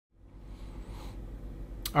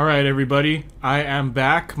Alright everybody, I am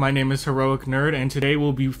back. My name is HeroicNerd, and today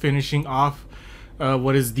we'll be finishing off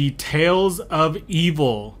what is the Tales of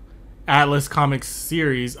Evil Atlas Comics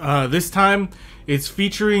series. This time, it's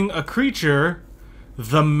featuring a creature,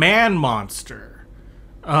 the Man Monster.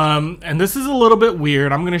 And this is a little bit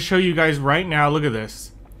weird. I'm going to show you guys right now. Look at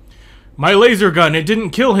this. My laser gun, it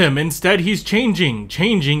didn't kill him. Instead, he's changing.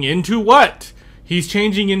 Changing into what? He's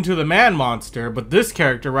changing into the Man Monster, but this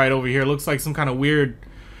character right over here looks like some kind of weird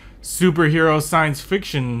superhero science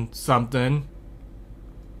fiction something.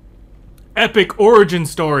 Epic origin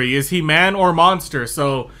story. Is he man or monster?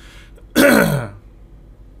 So,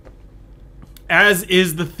 as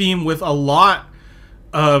is the theme with a lot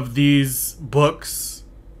of these books,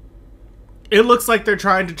 it looks like they're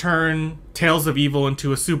trying to turn Tales of Evil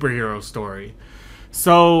into a superhero story.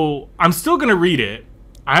 So, I'm still going to read it.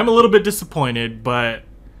 I'm a little bit disappointed, but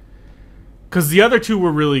because the other two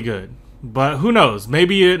were really good. But who knows?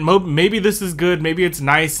 Maybe this is good. Maybe it's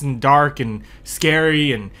nice and dark and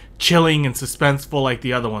scary and chilling and suspenseful like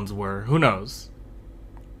the other ones were. Who knows?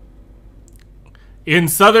 In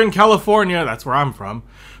Southern California, that's where I'm from,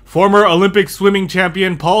 former Olympic swimming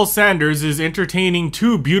champion Paul Sanders is entertaining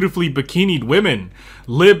two beautifully bikinied women,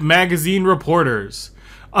 Lib magazine reporters.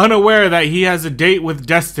 Unaware that he has a date with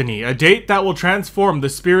destiny, a date that will transform the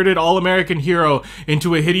spirited all-American hero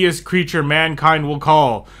into a hideous creature mankind will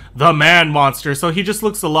call the Man Monster. So he just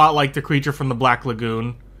looks a lot like the creature from the Black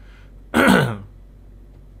Lagoon.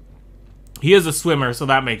 He is a swimmer, so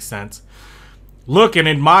that makes sense. Look and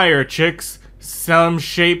admire, chicks. Some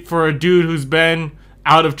shape for a dude who's been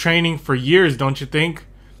out of training for years, don't you think?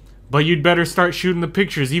 But you'd better start shooting the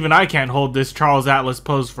pictures. Even I can't hold this Charles Atlas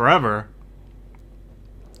pose forever.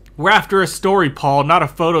 We're after a story, Paul, not a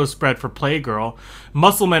photo spread for Playgirl.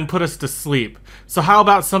 Musclemen put us to sleep. So how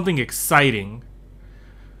about something exciting?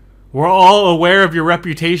 We're all aware of your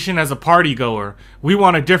reputation as a partygoer. We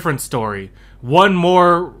want a different story. One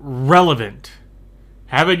more relevant.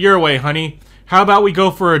 Have it your way, honey. How about we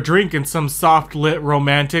go for a drink and some soft-lit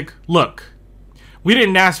romantic? Look, we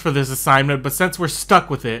didn't ask for this assignment, but since we're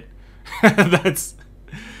stuck with it,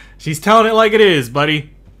 she's telling it like it is,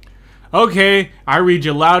 buddy. Okay, I read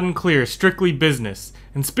you loud and clear, strictly business.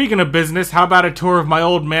 And speaking of business, how about a tour of my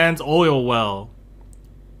old man's oil well?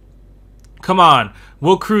 Come on,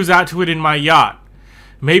 we'll cruise out to it in my yacht.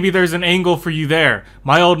 Maybe there's an angle for you there.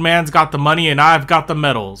 My old man's got the money and I've got the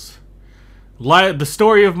medals. The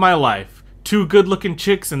story of my life. Two good-looking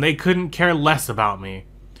chicks and they couldn't care less about me.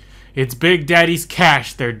 It's Big Daddy's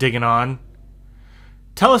cash they're digging on.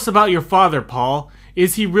 Tell us about your father, Paul.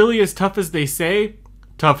 Is he really as tough as they say?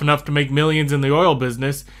 Tough enough to make millions in the oil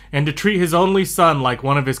business, and to treat his only son like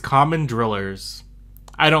one of his common drillers.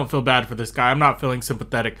 I don't feel bad for this guy. I'm not feeling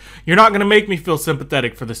sympathetic. You're not going to make me feel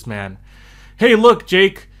sympathetic for this man. Hey, look,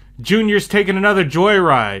 Jake. Junior's taking another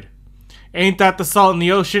joyride. Ain't that the salt in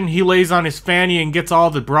the ocean? He lays on his fanny and gets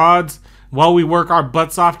all the broads, while we work our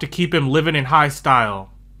butts off to keep him living in high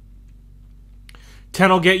style.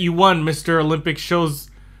 10'll get you one, Mr. Olympic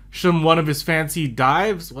shows him one of his fancy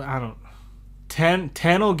dives. Well, I don't...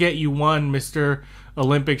 10'll get you one, Mr.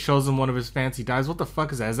 Olympic shows him one of his fancy dives. What the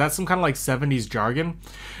fuck is that? Is that some kind of like 70s jargon?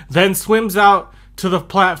 Then swims out to the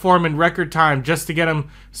platform in record time just to get them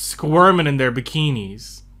squirming in their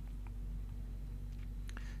bikinis.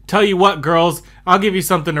 Tell you what, girls, I'll give you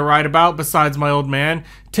something to write about besides my old man.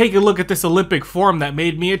 Take a look at this Olympic form that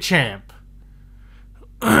made me a champ.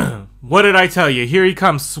 What did I tell you? Here he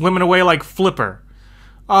comes, swimming away like Flipper.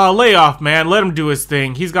 Lay off, man. Let him do his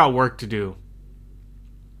thing. He's got work to do.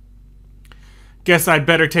 Guess I'd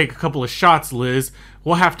better take a couple of shots, Liz.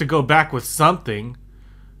 We'll have to go back with something.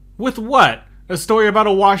 With what? A story about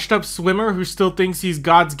a washed-up swimmer who still thinks he's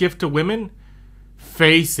God's gift to women?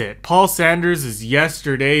 Face it, Paul Sanders is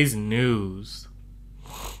yesterday's news.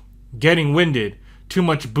 Getting winded. Too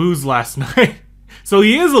much booze last night. So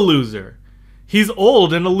he is a loser. He's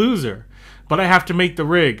old and a loser. But I have to make the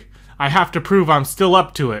rig. I have to prove I'm still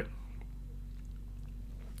up to it.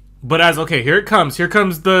 But okay, here it comes. Here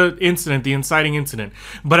comes the incident, the inciting incident.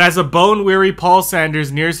 But as a bone-weary Paul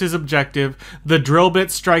Sanders nears his objective, the drill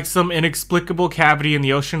bit strikes some inexplicable cavity in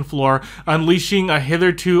the ocean floor, unleashing a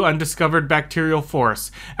hitherto undiscovered bacterial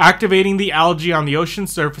force, activating the algae on the ocean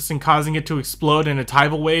surface and causing it to explode in a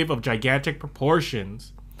tidal wave of gigantic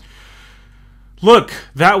proportions. Look,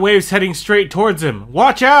 that wave's heading straight towards him.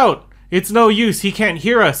 Watch out! It's no use. He can't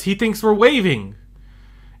hear us. He thinks we're waving.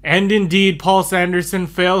 And indeed, Paul Sanderson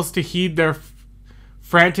fails to heed their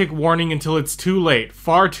frantic warning until it's too late.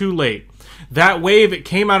 Far too late. That wave, it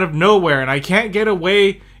came out of nowhere, and I can't get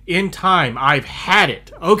away in time. I've had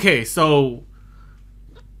it. Okay, so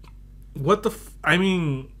What the I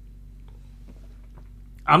mean,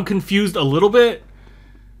 I'm confused a little bit.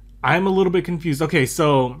 I'm a little bit confused. Okay,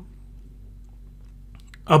 so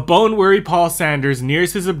a bone-weary Paul Sanders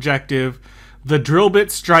nears his objective. The drill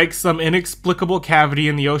bit strikes some inexplicable cavity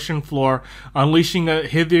in the ocean floor, unleashing a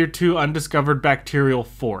hitherto undiscovered bacterial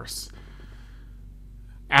force,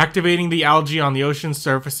 activating the algae on the ocean's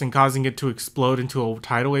surface and causing it to explode into a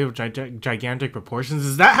tidal wave of gigantic proportions.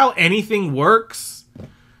 Is that how anything works?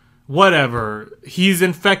 Whatever. He's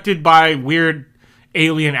infected by weird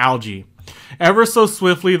alien algae. Ever so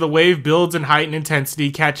swiftly, the wave builds in height and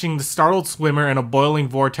intensity, catching the startled swimmer in a boiling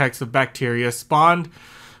vortex of bacteria, spawned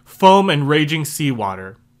foam and raging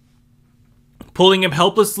seawater, pulling him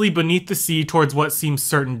helplessly beneath the sea towards what seems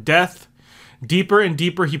certain death. Deeper and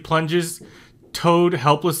deeper he plunges, towed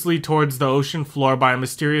helplessly towards the ocean floor by a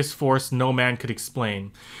mysterious force no man could explain,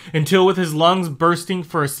 until with his lungs bursting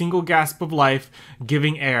for a single gasp of life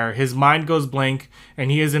giving air, his mind goes blank and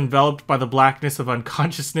he is enveloped by the blackness of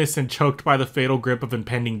unconsciousness and choked by the fatal grip of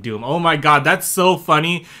impending doom. Oh my god, that's so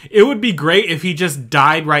funny. It would be great if he just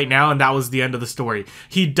died right now and that was the end of the story.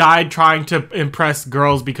 He died trying to impress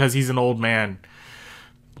girls because he's an old man.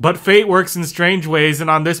 But fate works in strange ways, and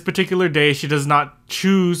on this particular day, she does not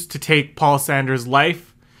choose to take Paul Sanders'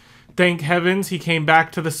 life. Thank heavens he came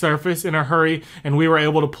back to the surface in a hurry, and we were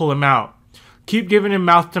able to pull him out. Keep giving him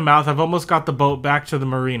mouth to mouth. I've almost got the boat back to the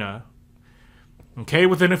marina. Okay,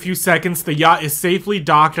 within a few seconds, the yacht is safely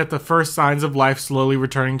docked at the first signs of life slowly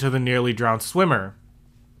returning to the nearly drowned swimmer.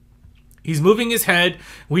 He's moving his head.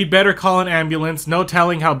 We'd better call an ambulance. No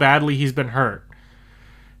telling how badly he's been hurt.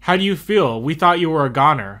 How do you feel? We thought you were a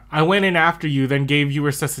goner. I went in after you, then gave you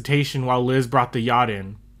resuscitation while Liz brought the yacht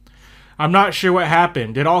in. I'm not sure what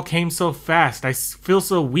happened. It all came so fast. I feel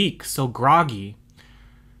so weak, so groggy.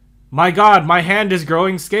 My god, my hand is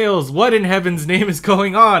growing scales. What in heaven's name is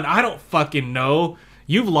going on? I don't fucking know.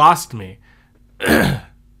 You've lost me.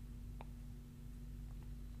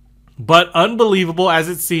 But unbelievable as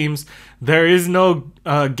it seems, there is no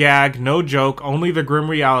gag, no joke, only the grim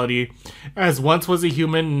reality. As once was a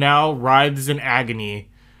human, now writhes in agony,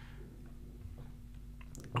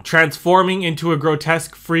 transforming into a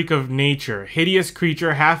grotesque freak of nature. Hideous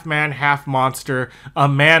creature, half man, half monster, a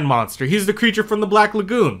man monster. He's the creature from the Black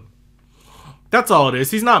Lagoon. That's all it is.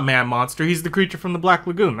 He's not man monster, he's the creature from the Black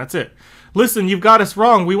Lagoon. That's it. Listen, you've got us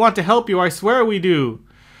wrong. We want to help you, I swear we do.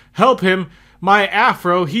 Help him. My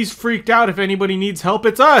afro, he's freaked out. If anybody needs help,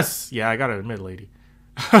 it's us. Yeah, I gotta admit, lady.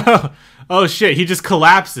 Oh shit, he just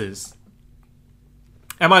collapses.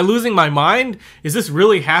 Am I losing my mind? Is this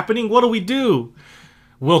really happening? What do we do?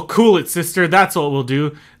 We'll cool it, sister. That's what we'll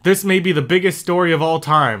do. This may be the biggest story of all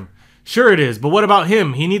time. Sure it is, but what about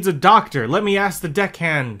him? He needs a doctor. Let me ask the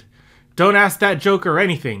deckhand. Don't ask that joke or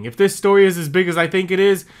anything. If this story is as big as I think it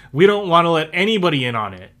is, we don't want to let anybody in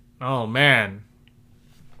on it. Oh, man.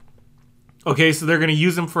 Okay, so they're going to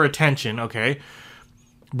use him for attention, okay.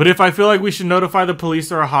 But if I feel like we should notify the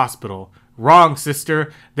police or a hospital. Wrong,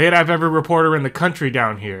 sister. They'd have every reporter in the country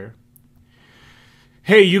down here.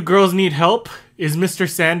 Hey, you girls need help? Is Mr.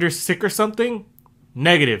 Sanders sick or something?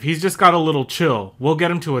 Negative. He's just got a little chill. We'll get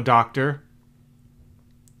him to a doctor.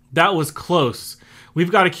 That was close.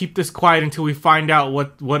 We've got to keep this quiet until we find out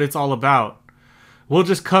what it's all about. We'll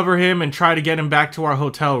just cover him and try to get him back to our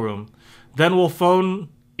hotel room. Then we'll phone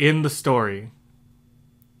in the story.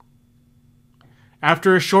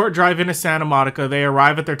 After a short drive into Santa Monica, they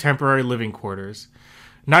arrive at their temporary living quarters.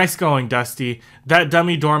 Nice going, Dusty. That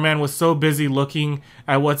dummy doorman was so busy looking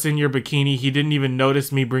at what's in your bikini, he didn't even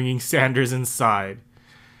notice me bringing Sanders inside.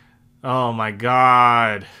 Oh my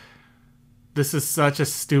god. This is such a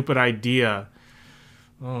stupid idea.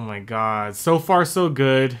 Oh my god. So far, so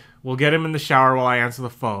good. We'll get him in the shower while I answer the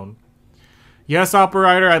phone. Yes,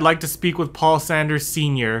 operator, I'd like to speak with Paul Sanders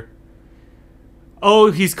Sr.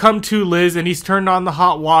 Oh, he's come to, Liz, and he's turned on the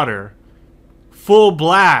hot water. Full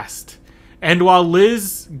blast. And while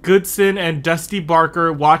Liz, Goodson, and Dusty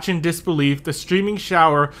Barker watch in disbelief, the streaming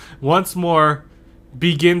shower once more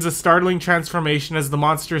begins a startling transformation as the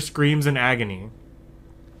monster screams in agony.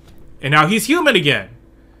 And now he's human again.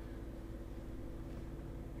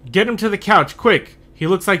 Get him to the couch, quick. He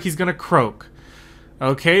looks like he's gonna croak.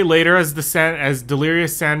 Okay, later as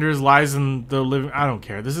Delirious Sanders lies in the living... I don't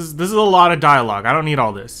care. This is a lot of dialogue. I don't need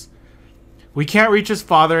all this. We can't reach his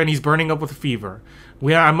father and he's burning up with a fever.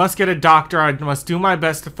 I must get a doctor. I must do my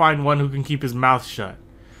best to find one who can keep his mouth shut.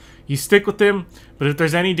 You stick with him, but if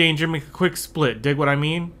there's any danger, make a quick split. Dig what I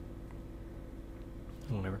mean?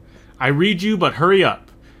 Whatever. I read you, but hurry up.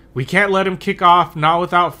 We can't let him kick off, not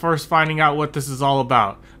without first finding out what this is all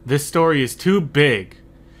about. This story is too big.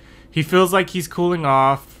 He feels like he's cooling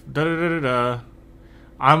off. Da-da-da-da-da.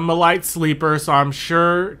 I'm a light sleeper, so I'm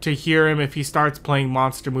sure to hear him if he starts playing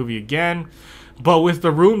Monster Movie again. But with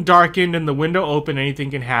the room darkened and the window open,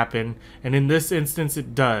 anything can happen. And in this instance,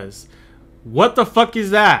 it does. What the fuck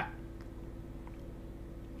is that?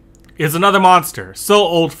 It's another monster. So,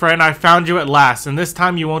 old friend, I found you at last, and this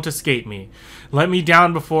time you won't escape me. Let me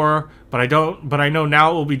down before, but I know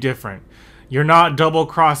now it will be different. You're not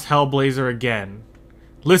double-cross Hellblazer again.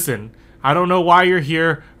 Listen, I don't know why you're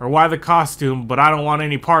here or why the costume, but I don't want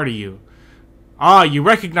any part of you. Ah, you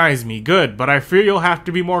recognize me. Good, but I fear you'll have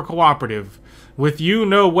to be more cooperative. With you,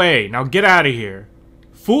 no way. Now get out of here.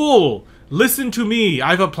 Fool! Listen to me.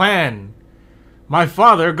 I've a plan. My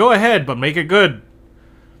father, go ahead, but make it good.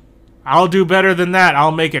 I'll do better than that.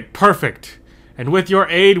 I'll make it perfect. And with your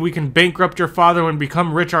aid, we can bankrupt your father and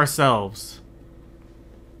become rich ourselves.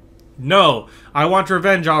 No, I want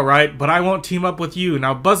revenge, all right, but I won't team up with you.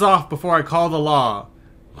 Now buzz off before I call the law.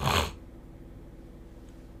 I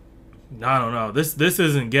don't know. This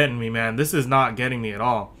isn't getting me, man. This is not getting me at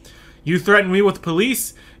all. You threaten me with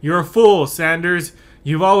police? You're a fool, Sanders.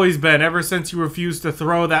 You've always been, ever since you refused to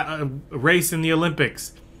throw that race in the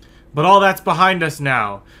Olympics. But all that's behind us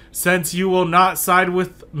now. Since you will not side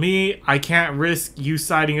with me, I can't risk you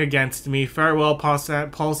siding against me. Farewell,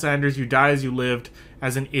 Paul Sanders. You die as you lived,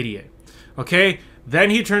 as an idiot. Okay? Then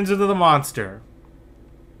he turns into the monster.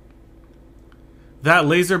 That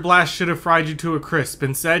laser blast should have fried you to a crisp.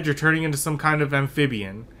 Instead, you're turning into some kind of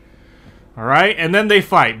amphibian. Alright? And then they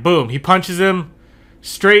fight. Boom. He punches him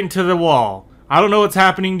straight into the wall. I don't know what's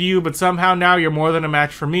happening to you, but somehow now you're more than a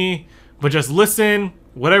match for me. But just listen.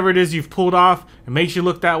 Whatever it is you've pulled off, it makes you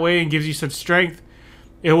look that way and gives you such strength.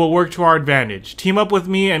 It will work to our advantage. Team up with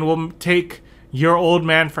me and we'll take your old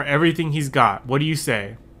man for everything he's got. What do you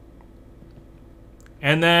say?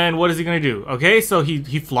 And then what is he going to do? Okay, so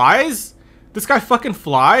he flies? This guy fucking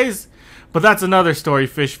flies? But that's another story,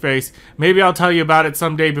 fish face. Maybe I'll tell you about it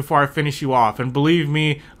someday before I finish you off. And believe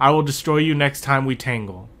me, I will destroy you next time we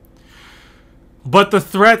tangle. But the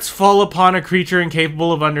threats fall upon a creature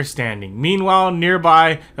incapable of understanding. Meanwhile,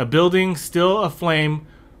 nearby, a building still aflame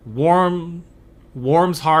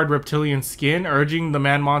warms hard reptilian skin, urging the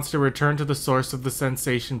man-monster return to the source of the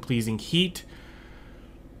sensation-pleasing heat.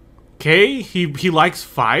 Okay, he likes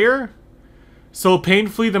fire? So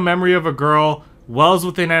painfully the memory of a girl wells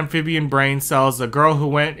within amphibian brain cells, a girl who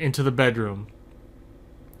went into the bedroom.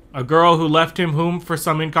 A girl who left him whom for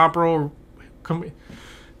some incomparable...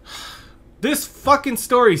 This fucking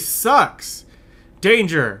story sucks.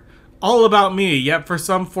 Danger. All about me, yet for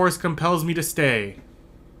some force compels me to stay.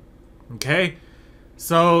 Okay?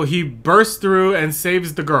 So he bursts through and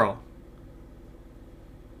saves the girl.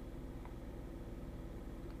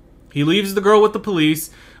 He leaves the girl with the police.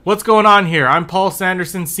 What's going on here? I'm Paul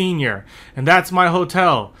Sanderson Sr., and that's my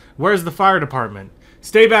hotel. Where's the fire department?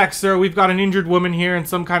 Stay back, sir. We've got an injured woman here and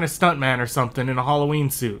some kind of stuntman or something in a Halloween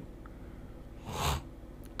suit.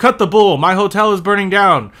 Cut the bull. My hotel is burning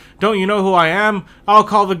down. Don't you know who I am? I'll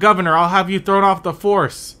call the governor. I'll have you thrown off the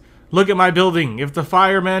force. Look at my building. If the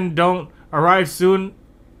firemen don't arrive soon,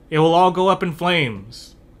 it will all go up in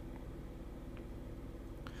flames.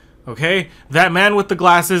 Okay? That man with the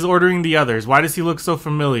glasses ordering the others. Why does he look so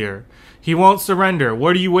familiar? He won't surrender.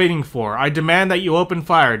 What are you waiting for? I demand that you open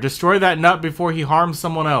fire. Destroy that nut before he harms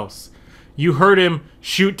someone else. You heard him.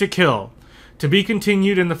 Shoot to kill. To be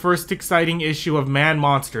continued in the first exciting issue of Man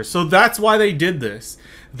Monster. So that's why they did this.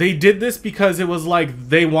 They did this because it was like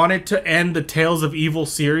they wanted to end the Tales of Evil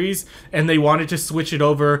series and they wanted to switch it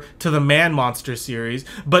over to the Man Monster series.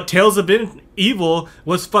 But Tales of Evil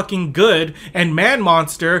was fucking good and Man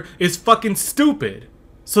Monster is fucking stupid.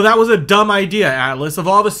 So that was a dumb idea, Atlas. Of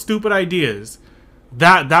all the stupid ideas,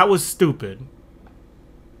 that was stupid.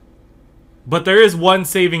 But there is one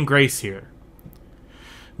saving grace here.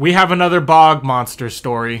 We have another Bog monster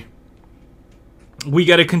story. We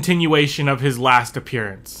get a continuation of his last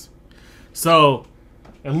appearance. So,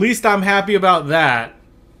 at least I'm happy about that.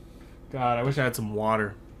 God, I wish I had some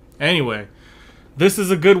water. Anyway, this is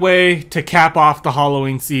a good way to cap off the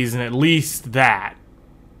Halloween season, at least that.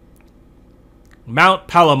 Mount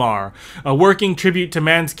Palomar, a working tribute to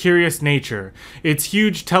man's curious nature. Its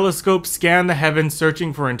huge telescopes scan the heavens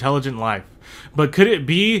searching for intelligent life. But could it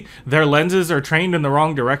be their lenses are trained in the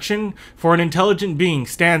wrong direction? For an intelligent being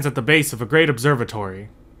stands at the base of a great observatory.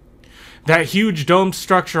 That huge domed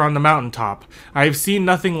structure on the mountaintop, I have seen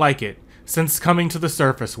nothing like it since coming to the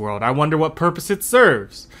surface world. I wonder what purpose it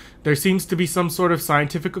serves. There seems to be some sort of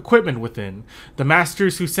scientific equipment within. The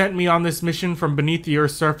masters who sent me on this mission from beneath the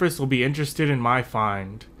Earth's surface will be interested in my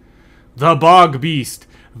find. The Bog Beast,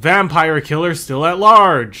 Vampire killer still at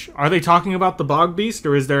large. Are they talking about the Bog Beast,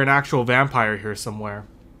 or is there an actual vampire here somewhere?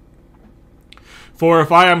 For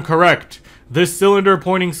if I am correct, this cylinder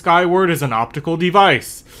pointing skyward is an optical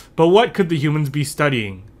device. But what could the humans be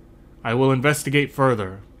studying? I will investigate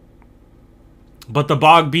further. But the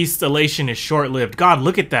Bog Beast's elation is short-lived. God,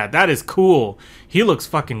 look at that. That is cool. He looks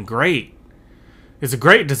fucking great. It's a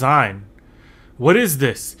great design. What is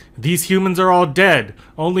this? These humans are all dead.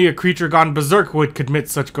 Only a creature gone berserk would commit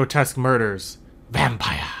such grotesque murders.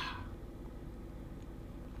 Vampire.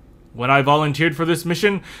 When I volunteered for this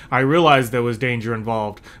mission, I realized there was danger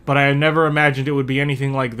involved, but I had never imagined it would be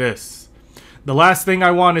anything like this. The last thing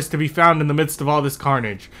I want is to be found in the midst of all this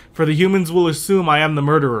carnage, for the humans will assume I am the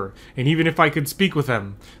murderer, and even if I could speak with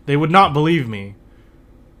them, they would not believe me.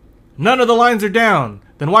 None of the lines are down.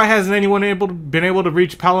 Then why hasn't anyone been able to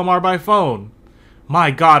reach Palomar by phone?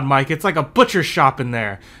 My God, Mike, it's like a butcher shop in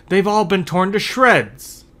there. They've all been torn to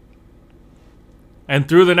shreds. And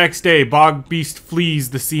through the next day, Bog Beast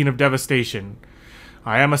flees the scene of devastation.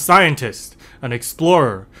 I am a scientist, an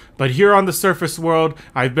explorer, but here on the surface world,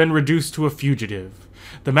 I've been reduced to a fugitive.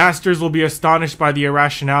 The masters will be astonished by the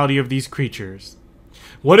irrationality of these creatures.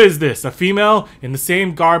 What is this, a female, in the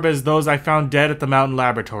same garb as those I found dead at the mountain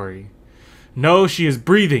laboratory? No, she is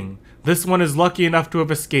breathing. This one is lucky enough to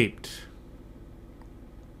have escaped.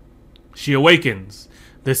 She awakens.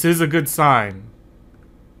 This is a good sign.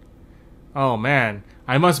 Oh man,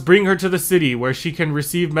 I must bring her to the city where she can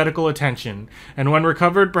receive medical attention, and when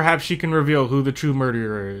recovered, perhaps she can reveal who the true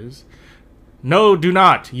murderer is. No, do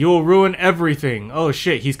not. You will ruin everything. Oh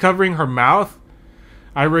shit, he's covering her mouth?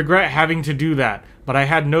 I regret having to do that, but I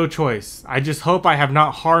had no choice. I just hope I have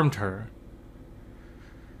not harmed her.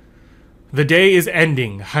 The day is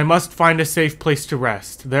ending. I must find a safe place to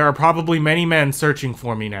rest. There are probably many men searching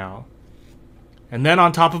for me now. And then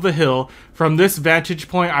on top of a hill, from this vantage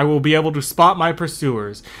point, I will be able to spot my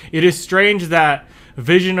pursuers. It is strange that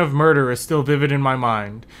vision of murder is still vivid in my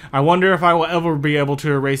mind. I wonder if I will ever be able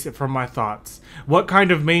to erase it from my thoughts. What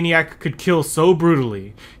kind of maniac could kill so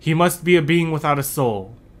brutally? He must be a being without a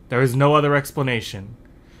soul. There is no other explanation.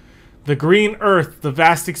 The green earth, the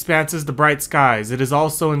vast expanses, the bright skies. It is all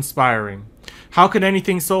so inspiring. How could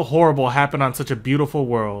anything so horrible happen on such a beautiful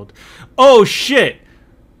world? Oh shit!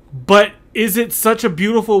 But is it such a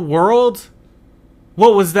beautiful world?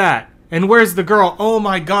 What was that? And where's the girl? Oh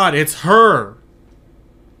my God, it's her!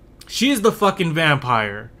 She's the fucking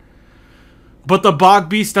vampire. But the Bog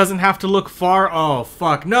Beast doesn't have to look far. Oh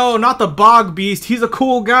fuck. No, not the Bog Beast. He's a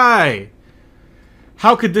cool guy.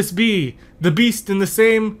 How could this be? The beast in the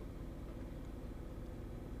same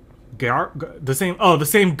the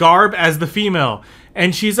same garb as the female,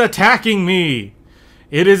 and she's attacking me.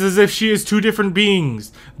 It is as if she is two different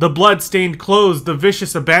beings. The blood-stained clothes, the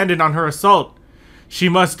vicious abandon on her assault. She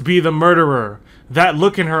must be the murderer. That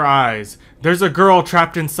look in her eyes. There's a girl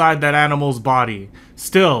trapped inside that animal's body.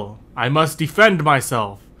 Still, I must defend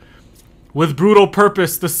myself. With brutal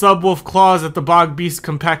purpose, the subwolf claws at the Bog Beast's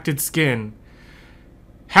compacted skin.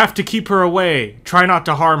 Have to keep her away. Try not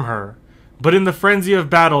to harm her. But in the frenzy of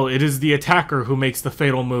battle, it is the attacker who makes the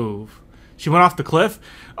fatal move. She went off the cliff?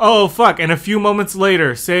 Oh, fuck. And a few moments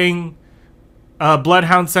later, saying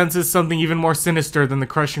Bloodhound senses something even more sinister than the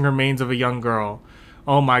crushing remains of a young girl.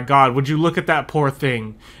 Oh my God, would you look at that poor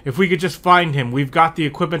thing? If we could just find him, we've got the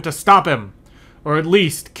equipment to stop him. Or at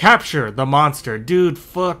least capture the monster. Dude,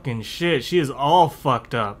 fucking shit. She is all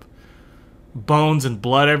fucked up. Bones and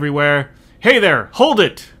blood everywhere. Hey there, hold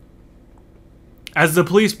it! As the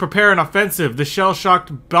police prepare an offensive, the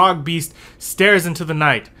shell-shocked Bog Beast stares into the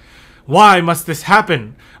night. Why must this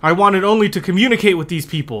happen? I wanted only to communicate with these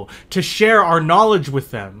people, to share our knowledge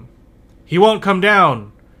with them. He won't come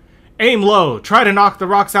down. Aim low, try to knock the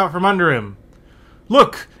rocks out from under him.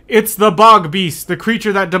 Look, it's the Bog Beast, the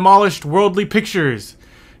creature that demolished Worldly Pictures.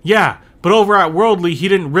 Yeah, but over at Worldly, he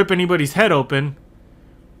didn't rip anybody's head open.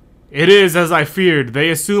 It is as I feared. They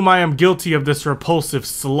assume I am guilty of this repulsive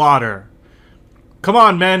slaughter. Come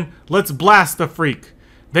on, men, let's blast the freak.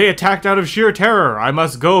 They attacked out of sheer terror. I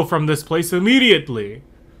must go from this place immediately.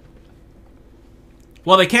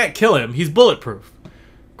 Well, they can't kill him. He's bulletproof.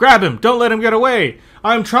 Grab him. Don't let him get away.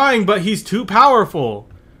 I'm trying, but he's too powerful.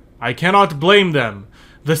 I cannot blame them.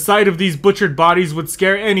 The sight of these butchered bodies would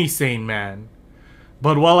scare any sane man.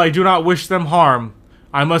 But while I do not wish them harm,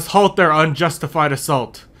 I must halt their unjustified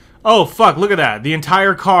assault. Oh, fuck, look at that. The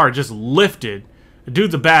entire car just lifted. The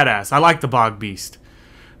dude's a badass. I like the Bog Beast.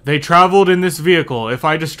 They traveled in this vehicle. If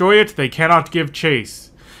I destroy it, they cannot give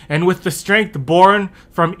chase. And with the strength born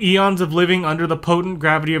from eons of living under the potent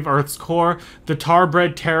gravity of Earth's core, the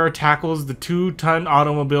tar-bred terror tackles the 2-ton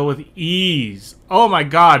automobile with ease. Oh my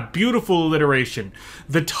god, beautiful alliteration.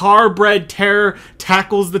 The tar-bred terror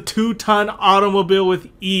tackles the 2-ton automobile with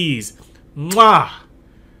ease. Mwah!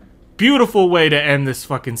 Beautiful way to end this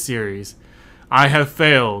fucking series. I have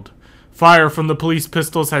failed. Fire from the police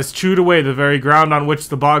pistols has chewed away the very ground on which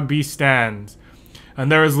the Bog Beast stands,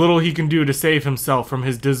 and there is little he can do to save himself from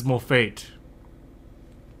his dismal fate.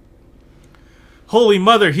 Holy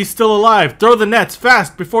mother, he's still alive! Throw the nets,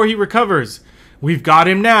 fast, before he recovers! We've got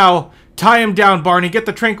him now! Tie him down, Barney, get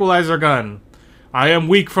the tranquilizer gun! I am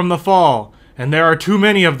weak from the fall, and there are too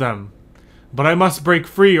many of them. But I must break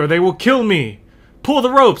free, or they will kill me! Pull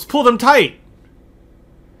the ropes, pull them tight!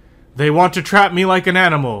 They want to trap me like an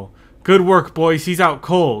animal. Good work, boys, he's out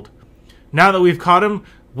cold. Now that we've caught him,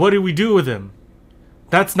 what do we do with him?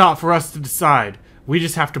 That's not for us to decide. We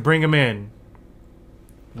just have to bring him in.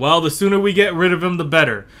 Well, the sooner we get rid of him, the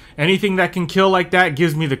better. Anything that can kill like that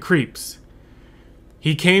gives me the creeps.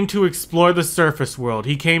 He came to explore the surface world.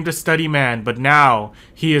 He came to study man, but now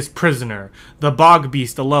he is prisoner. The Bog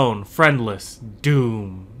Beast alone, friendless,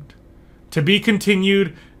 doomed. To be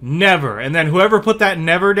continued, never. And then whoever put that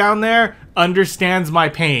never down there understands my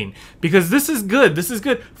pain. Because this is good. This is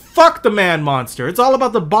good. Fuck the man monster. It's all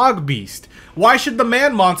about the Bog Beast. Why should the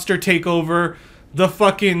man monster take over the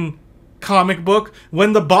fucking comic book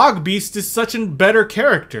when the Bog Beast is such a better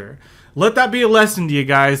character? Let that be a lesson to you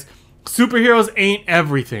guys. Superheroes ain't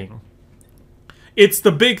everything. It's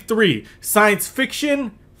the big three: science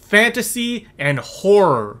fiction, fantasy, and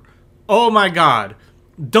horror. Oh my god.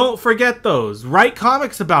 Don't forget those. Write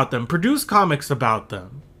comics about them. Produce comics about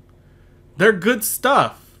them. They're good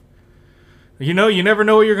stuff. You know, you never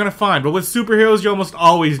know what you're going to find. But with superheroes, you almost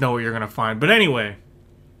always know what you're going to find. But anyway,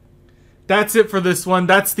 that's it for this one.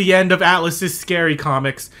 That's the end of Atlas's Scary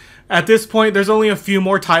Comics. At this point, there's only a few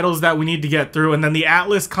more titles that we need to get through, and then the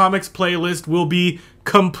Atlas Comics playlist will be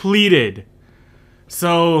completed.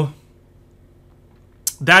 So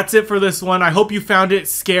that's it for this one. I hope you found it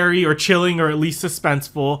scary or chilling or at least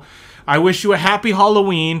suspenseful. I wish you a happy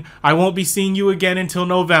Halloween. I won't be seeing you again until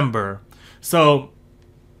November. So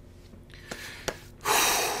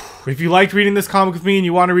if you liked reading this comic with me and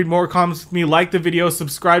you want to read more comics with me, like the video,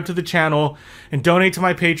 subscribe to the channel, and donate to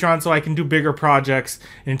my Patreon so I can do bigger projects.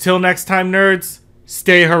 Until next time, nerds,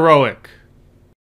 stay heroic.